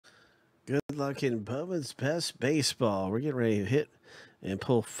Good luck in Bowman's Best Baseball. We're getting ready to hit and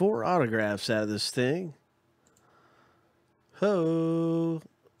pull 4 autographs out of this thing. Ho!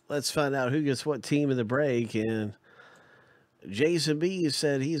 Let's find out who gets what team in the break. And Jason B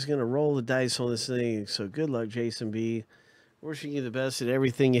said he's going to roll the dice on this thing. So good luck, Jason B. Wishing you the best at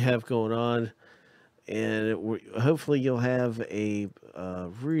everything you have going on. And hopefully you'll have a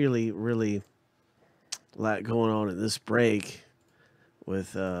really, really lot going on in this break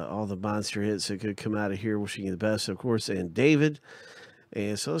with all the monster hits that could come out of here. Wishing you the best, of course, and David.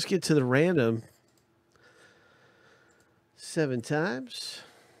 And so let's get to the random 7 times.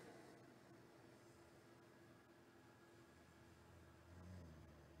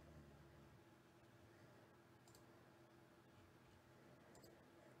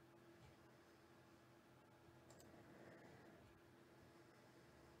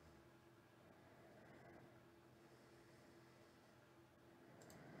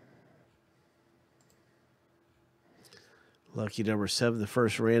 Lucky number 7, the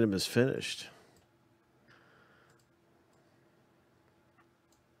first random is finished.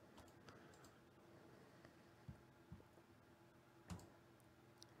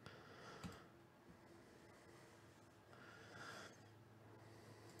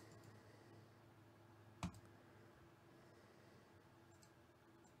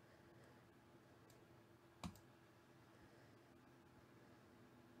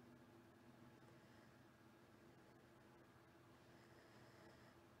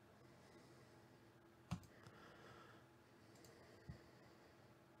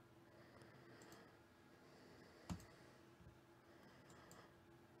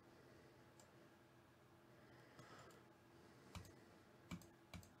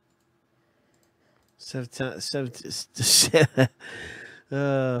 It's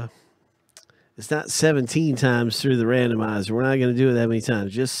not 17 times through the randomizer. We're not going to do it that many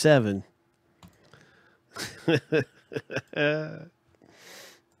times. Just 7.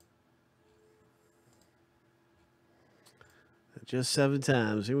 Just 7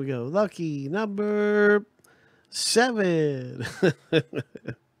 times. Here we go. Lucky number 7.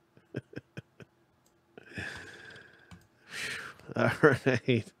 All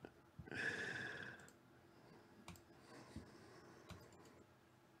right.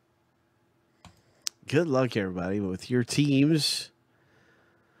 Good luck, everybody, with your teams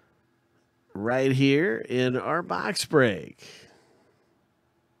right here in our box break.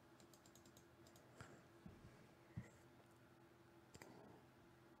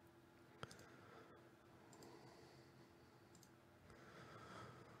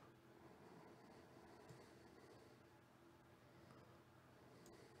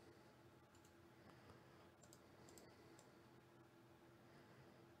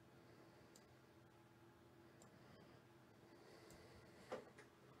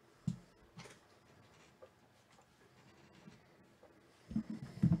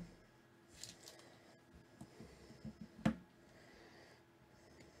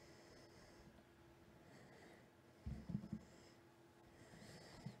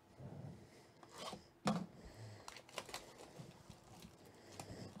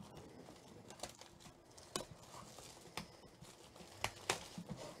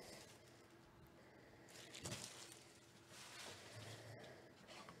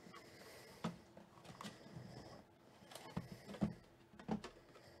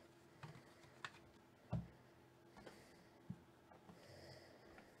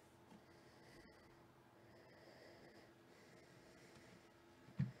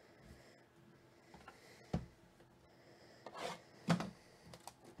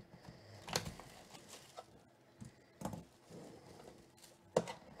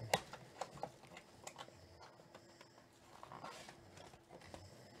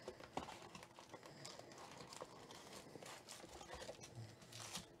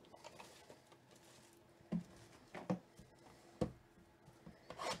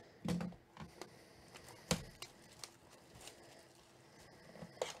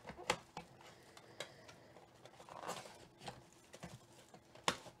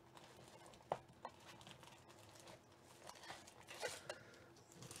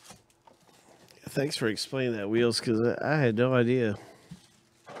 Thanks for explaining that, Wheels, because I had no idea.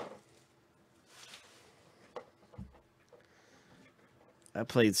 I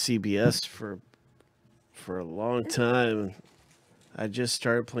played CBS for a long time. I just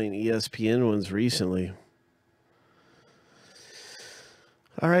started playing ESPN ones recently.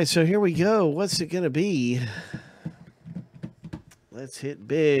 All right, so here we go. What's it going to be? Let's hit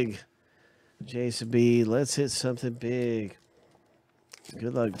big. Jason B, let's hit something big.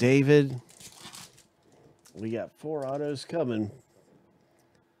 Good luck, David. We got 4 autos coming.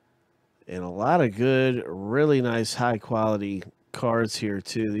 And a lot of good, really nice, high quality cards here,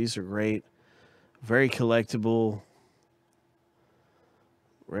 too. These are great. Very collectible.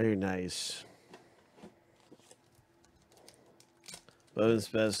 Very nice. Bowman's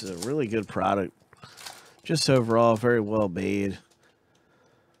Best is a really good product. Just overall, very well made.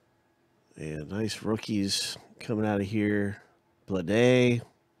 And nice rookies coming out of here. Blade.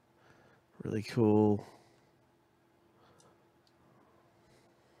 Really cool.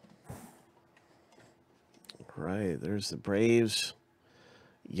 All right, there's the Braves.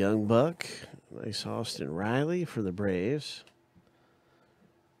 Young Buck. Nice Austin Riley for the Braves.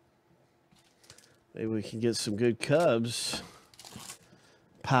 Maybe we can get some good Cubs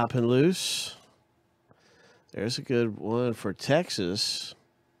popping loose. There's a good one for Texas.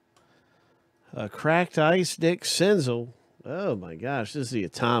 Cracked Ice, Nick Senzel. Oh my gosh, this is the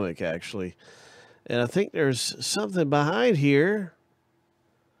Atomic, actually. And I think there's something behind here.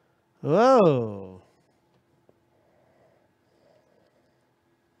 Whoa.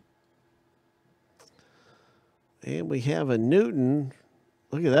 And we have a Newton.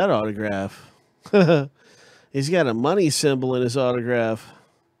 Look at that autograph. He's got a money symbol in his autograph.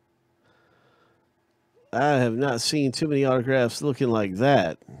 I have not seen too many autographs looking like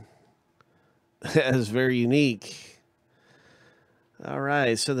that. That is very unique. All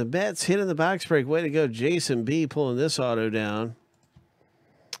right, so the Mets hit in the box break. Way to go, Jason B. pulling this auto down.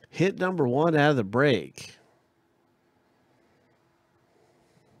 Hit number 1 out of the break.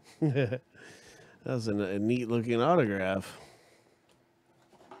 That was a neat looking autograph.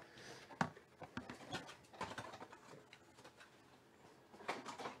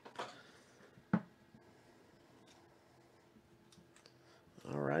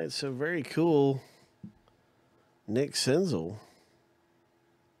 All right, so very cool. Nick Senzel.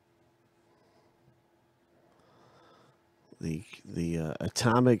 The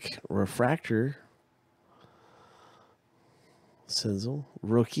Atomic Refractor. Senzel,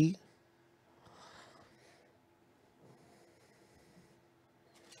 rookie.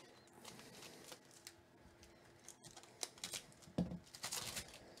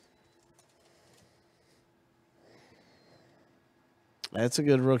 That's a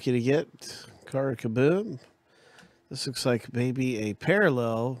good rookie to get. Carter Kaboom. This looks like maybe a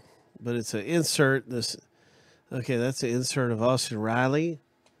parallel, but it's an insert. Okay, that's an insert of Austin Riley.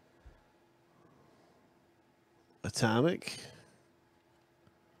 Atomic.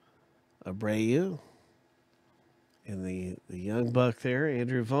 Abreu. And the young buck there,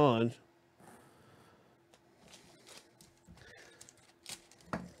 Andrew Vaughn.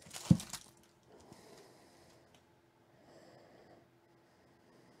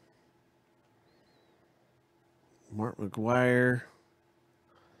 Mark McGuire.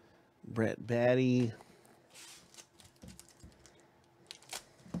 Brett Batty.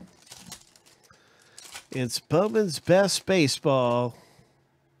 It's Bowman's Best Baseball.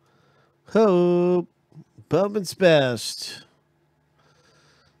 Hope. Bowman's Best.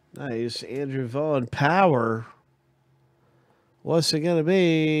 Nice. Andrew Vaughn Power. What's it going to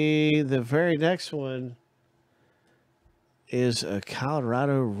be? The very next one is a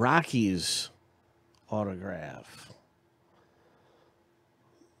Colorado Rockies autograph.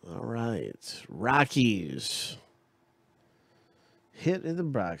 All right. Rockies. Hit in the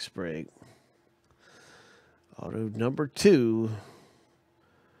box break. Auto number 2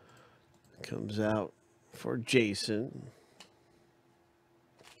 comes out for Jason.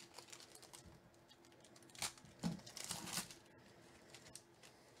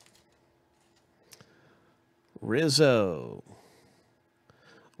 Rizzo.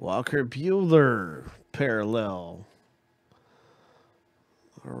 Walker Buehler parallel.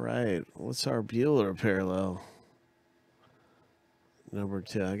 All right. What's our Buehler parallel? Number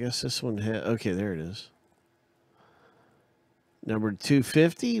 2. I guess this one had. Okay, there it is. Number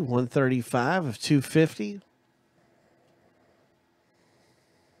 250, 135 of 250.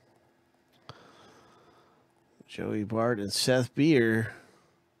 Joey Bart and Seth Beer.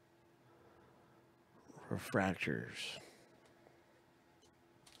 Refractors.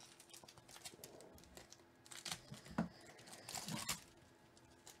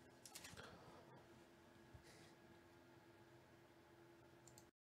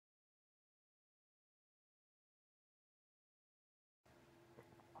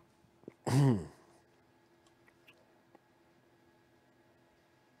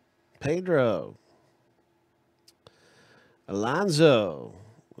 Pedro. Alonso.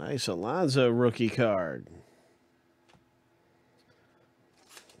 Nice Alonso rookie card.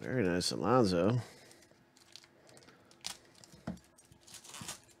 Very nice Alonso.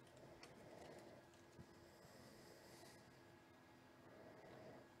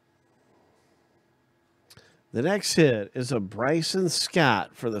 The next hit is a Bryson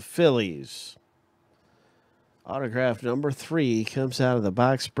Scott for the Phillies. Autograph number 3 comes out of the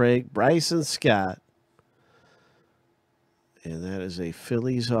box break. Bryson Scott. And that is a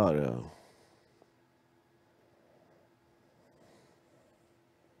Phillies auto.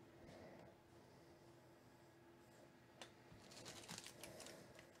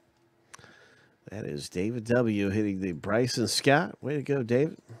 That is David W. hitting the Bryson Scott. Way to go,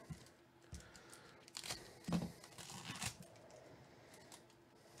 David.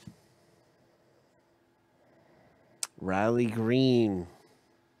 Riley Green.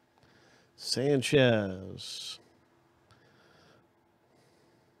 Sanchez.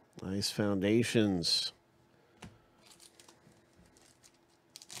 Nice foundations.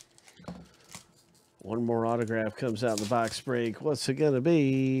 One more autograph comes out in the box break. What's it going to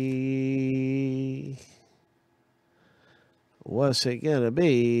be? What's it going to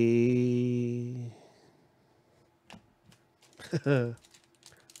be?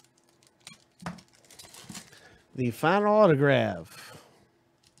 The final autograph.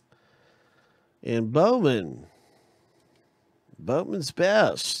 And Bowman. Bowman's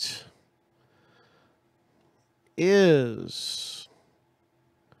best is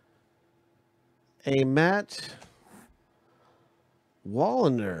a Matt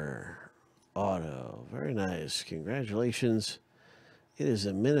Wallner auto. Very nice. Congratulations. It is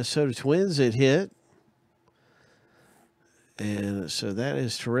a Minnesota Twins it hit. And so that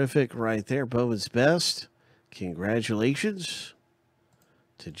is terrific right there. Bowman's best. Congratulations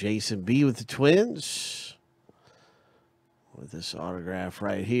to Jason B with the Twins. With this autograph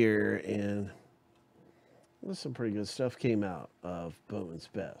right here. And some pretty good stuff came out of Bowman's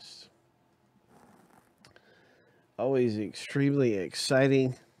best. Always extremely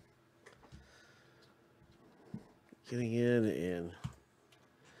exciting getting in and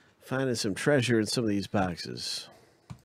finding some treasure in some of these boxes.